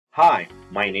Hi,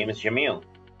 my name is Jamil,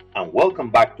 and welcome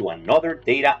back to another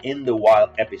Data in the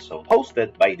Wild episode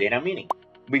hosted by Data Meaning.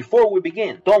 Before we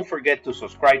begin, don't forget to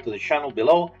subscribe to the channel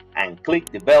below and click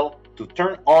the bell to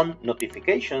turn on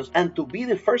notifications and to be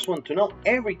the first one to know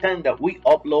every time that we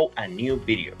upload a new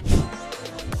video.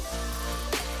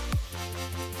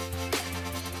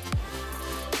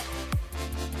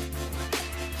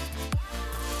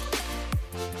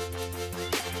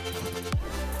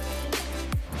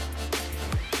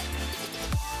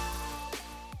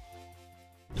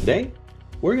 Today,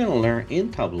 we're going to learn in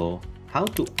Tableau how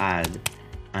to add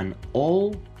an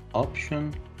all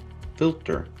option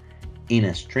filter in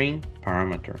a string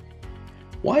parameter.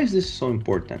 Why is this so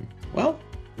important? Well,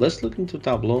 let's look into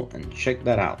Tableau and check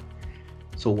that out.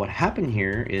 So what happened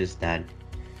here is that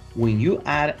when you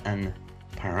add an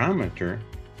parameter,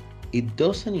 it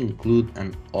doesn't include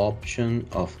an option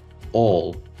of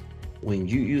all when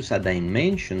you use a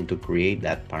dimension to create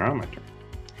that parameter.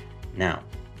 Now,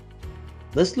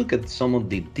 let's look at some of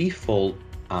the default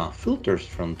filters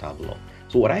from Tableau.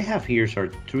 So what I have here are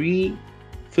three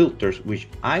filters which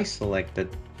I selected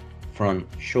from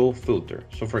show filter.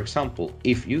 So for example,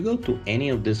 if you go to any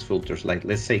of these filters, like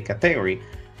let's say category,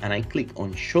 and I click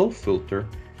on show filter,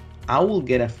 I will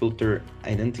get a filter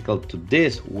identical to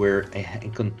this where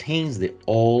it contains the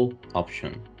all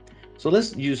option. So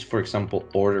let's use, for example,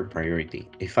 order priority.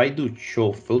 If I do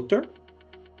show filter,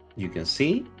 you can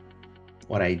see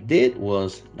what I did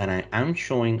was that I am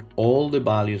showing all the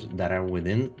values that are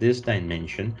within this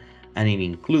dimension, and it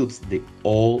includes the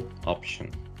all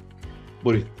option.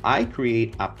 But if I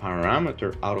create a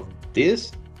parameter out of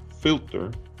this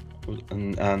filter,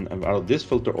 and out of this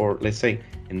filter, or let's say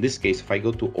in this case, if I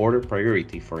go to order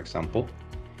priority, for example,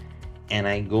 and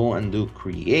I go and do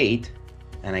create,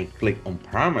 and I click on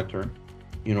parameter,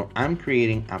 I'm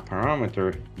creating a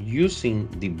parameter using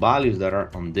the values that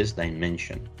are on this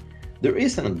dimension. There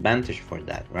is an advantage for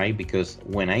that, right? Because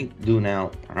when I do now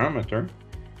parameter,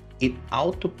 it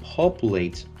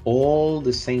auto-populates all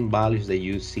the same values that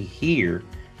you see here,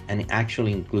 and it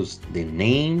actually includes the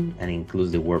name and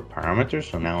includes the word parameter.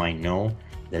 So now I know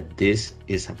that this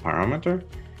is a parameter.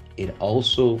 It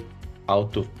also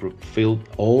auto-filled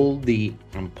all the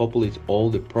and populates all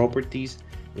the properties.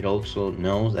 It also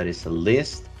knows that it's a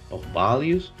list of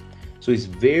values. So it's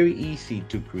very easy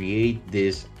to create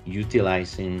this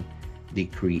utilizing the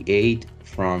create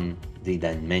from the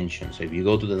dimension. So if you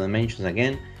go to the dimensions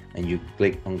again and you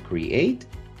click on create,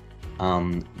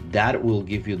 that will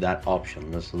give you that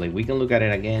option. So like we can look at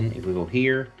it again. If we go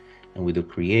here and we do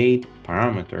create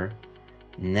parameter,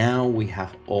 now we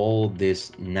have all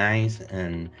this nice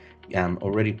and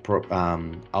already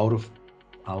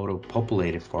auto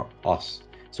populated for us.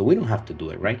 So we don't have to do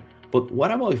it, right? But what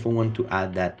about if we want to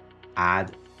add that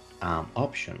add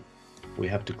option? We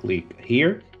have to click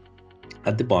here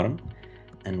at the bottom,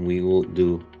 and we will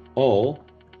do all.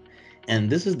 And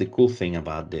this is the cool thing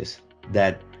about this,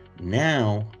 that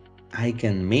now I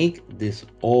can make this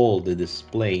all the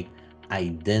display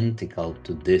identical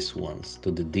to this ones,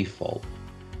 to the default.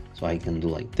 So I can do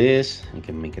like this, I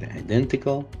can make it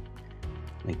identical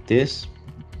like this,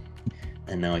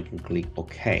 and now I can click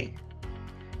OK.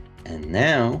 And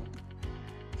now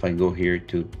if I go here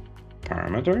to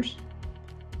parameters,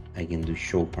 I can do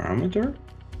show parameter.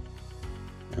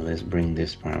 And let's bring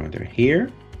this parameter here.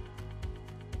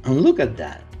 And look at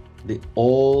that. The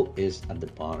all is at the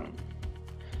bottom.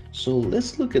 So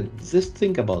let's look at this.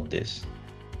 Think about this.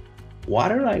 Why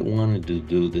do I want to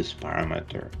do this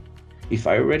parameter if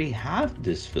I already have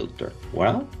this filter?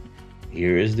 Well,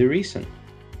 here is the reason.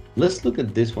 Let's look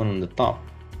at this one on the top.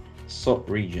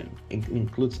 Sub-region. It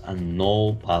includes a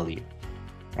null value,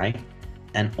 right?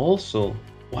 And also,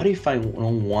 what if I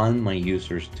don't want my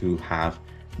users to have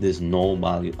this null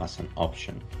value as an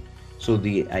option? So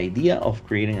the idea of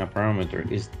creating a parameter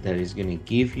is that it's going to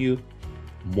give you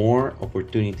more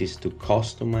opportunities to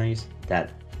customize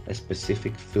that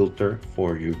specific filter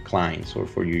for your clients or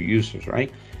for your users,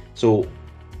 right? So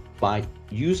by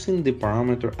using the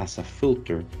parameter as a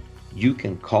filter, you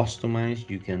can customize,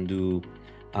 you can do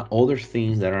other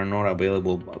things that are not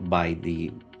available by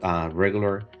the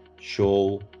regular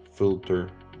show filter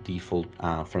default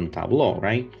from Tableau,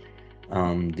 right?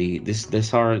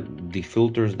 These are the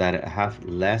filters that have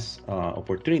less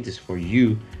opportunities for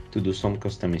you to do some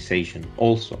customization.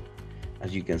 Also,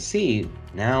 as you can see,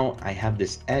 now I have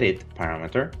this edit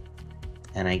parameter,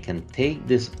 and I can take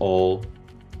this all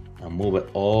and move it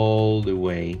all the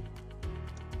way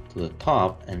to the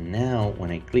top. And now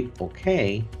when I click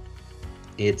OK,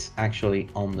 it's actually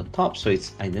on the top, so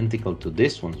it's identical to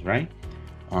this ones, right?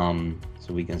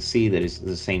 So we can see that it's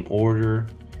the same order,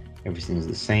 Everything is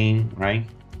the same, right?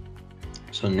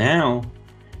 So now,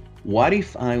 what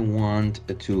if I want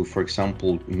to, for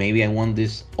example, maybe I want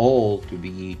this all to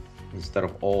be instead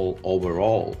of all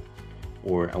overall,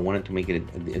 or I wanted to make it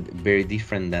very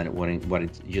different than what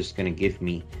it's just going to give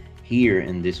me here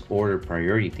in this order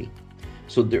priority.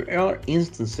 So there are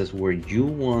instances where you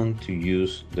want to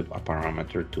use a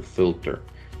parameter to filter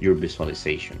your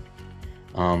visualization.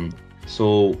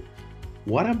 So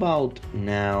what about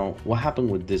now? What happened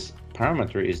with this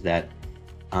parameter is that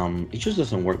it just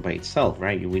doesn't work by itself,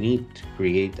 right? We need to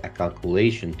create a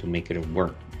calculation to make it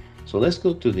work. So let's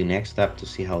go to the next step to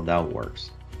see how that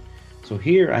works. So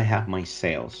here I have my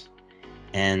sales.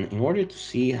 And in order to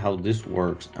see how this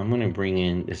works, I'm going to bring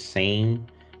in the same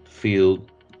field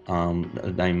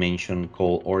dimension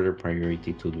called order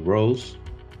priority to the rows.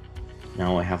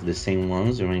 Now I have the same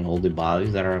ones during all the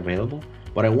values that are available,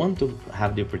 but I want to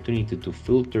have the opportunity to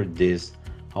filter this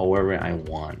however I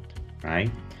want, right?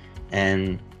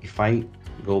 And if I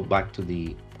go back to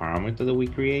the parameter that we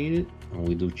created and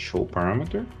we do show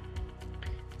parameter,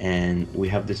 and we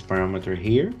have this parameter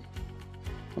here,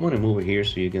 I'm going to move it here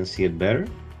so you can see it better.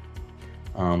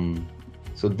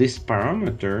 So this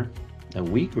parameter that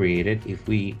we created, if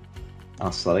we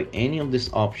select any of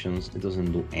these options, it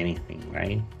doesn't do anything,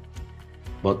 right?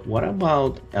 But what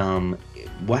about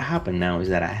what happened now is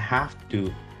that I have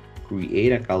to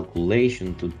create a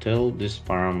calculation to tell this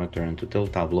parameter and to tell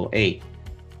Tableau, hey,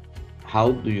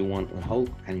 how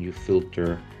can you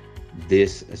filter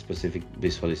this specific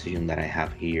visualization that I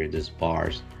have here, these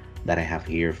bars that I have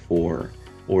here for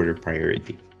order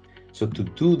priority. So to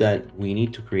do that, we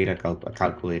need to create a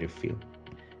calculator field.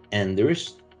 And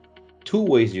there's two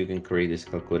ways you can create this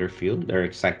calculator field. They're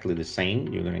exactly the same.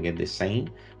 You're going to get the same,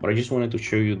 but I just wanted to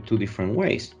show you two different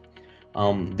ways.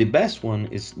 The best one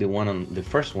is the one on the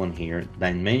first one here,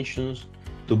 dimensions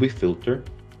to be filtered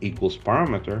equals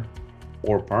parameter,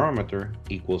 or parameter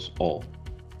equals all.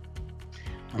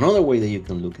 Another way that you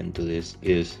can look into this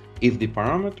is if the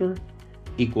parameter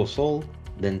equals all,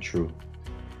 then true.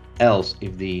 Else,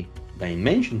 if the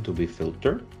dimension to be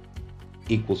filtered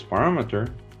equals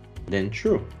parameter, then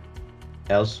true.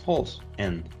 Else false.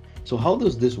 And so how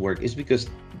does this work? It's because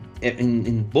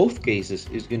in both cases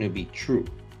it's going to be true.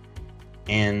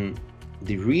 And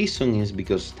the reason is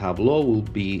because Tableau will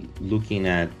be looking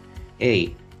at,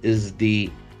 A, is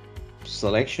the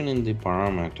selection in the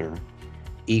parameter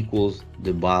equals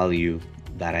the value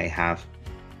that I have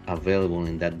available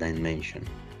in that dimension.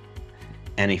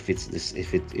 And if it's this,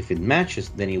 if it matches,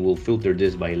 then it will filter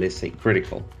this by, let's say,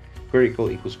 critical. Critical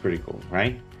equals critical,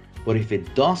 right? But if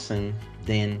it doesn't,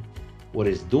 then what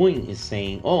it's doing is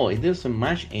saying, oh, it doesn't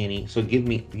match any, so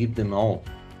give them all.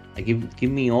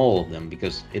 Give me all of them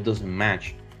because it doesn't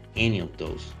match any of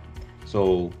those.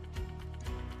 So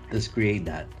let's create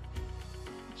that.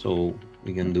 So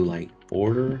we can do like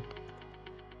order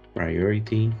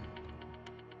priority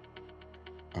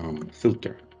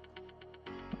filter.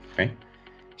 Okay.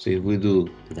 So if we do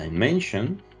the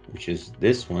dimension, which is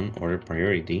this one, order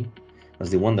priority,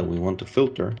 that's the one that we want to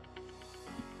filter,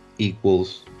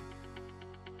 equals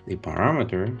the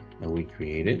parameter that we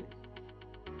created,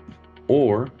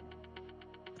 or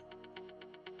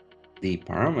the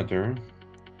parameter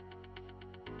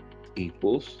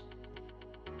equals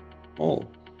all.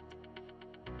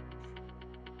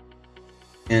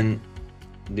 And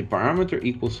the parameter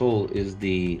equals all is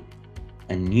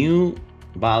a new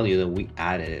value that we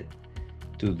added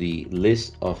to the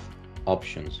list of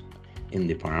options in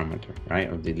the parameter,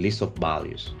 right? Or the list of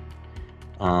values.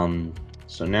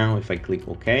 So now if I click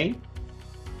OK,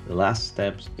 the last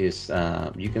steps is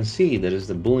you can see there is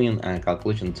the Boolean and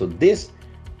calculation. So this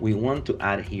we want to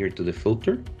add here to the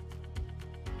filter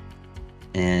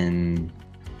and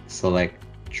select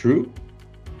true.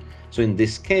 So in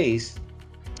this case,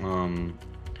 we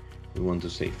want to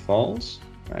say false,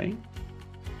 right?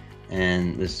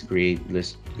 And let's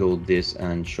go this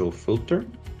and show filter.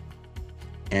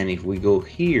 And if we go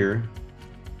here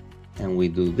and we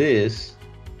do this,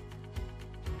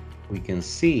 we can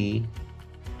see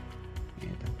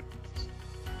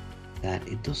that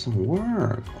it doesn't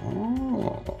work.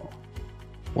 Oh,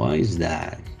 why is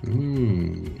that?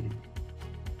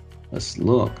 Let's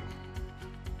look.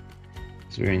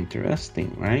 It's very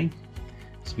interesting, right?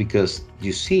 It's because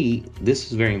you see, this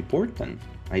is very important.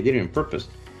 I did it on purpose.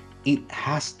 It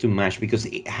has to match because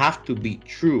it has to be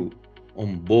true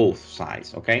on both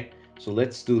sides. Okay, so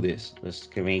let's do this. Let's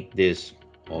make this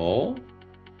all,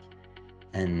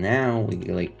 and now we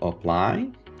like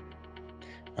apply,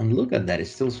 and look at that, it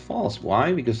still false.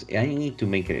 Why? Because I need to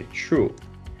make it true.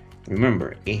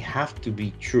 Remember, it has to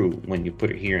be true when you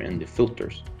put it here in the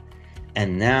filters.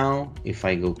 And now if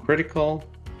I go critical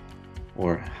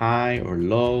or high or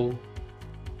low,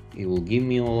 it will give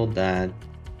me all of that.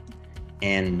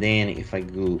 And then if I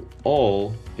go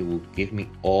all, it will give me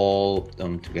all of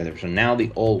them together. So now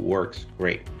the all works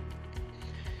great.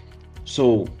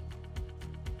 So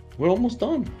we're almost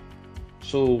done.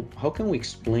 So how can we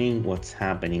explain what's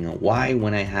happening and why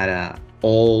when I had a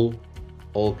all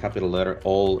capital letter,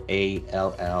 all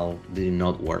ALL did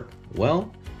not work?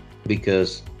 Well,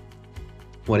 because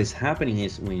what is happening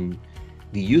is when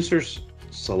the users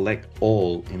select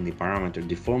all in the parameter,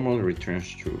 the formula returns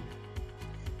true.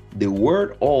 The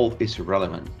word all is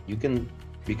irrelevant. You can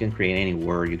create any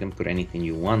word, you can put anything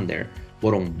you want there,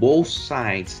 but on both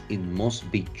sides it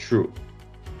must be true,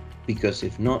 because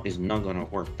if not, it's not going to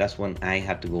work. That's when I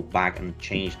have to go back and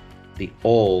change the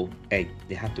all. They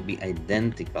have to be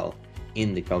identical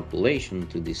in the calculation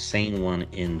to the same one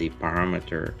in the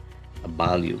parameter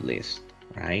value list,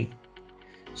 right?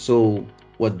 So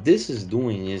what this is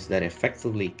doing is that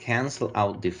effectively cancel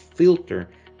out the filter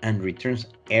and returns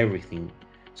everything.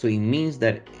 So it means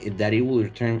that it will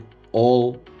return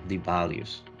all the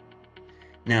values.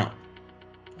 Now,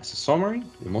 as a summary,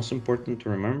 the most important to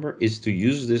remember is to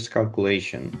use this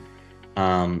calculation,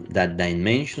 that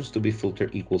dimensions to be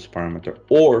filtered equals parameter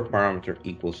or parameter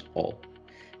equals all.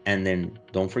 And then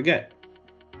don't forget,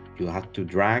 you have to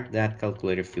drag that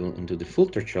calculator field into the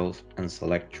filter shelf and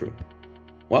select true.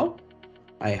 Well,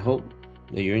 I hope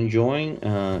that you're enjoying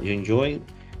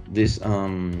this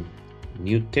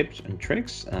new tips and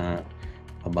tricks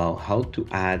about how to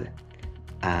add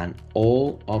an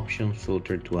all option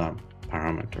filter to a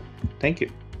parameter. Thank you.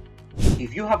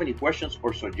 If you have any questions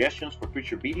or suggestions for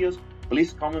future videos,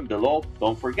 please comment below.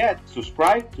 Don't forget,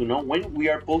 subscribe to know when we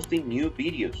are posting new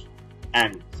videos.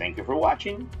 And thank you for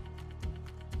watching.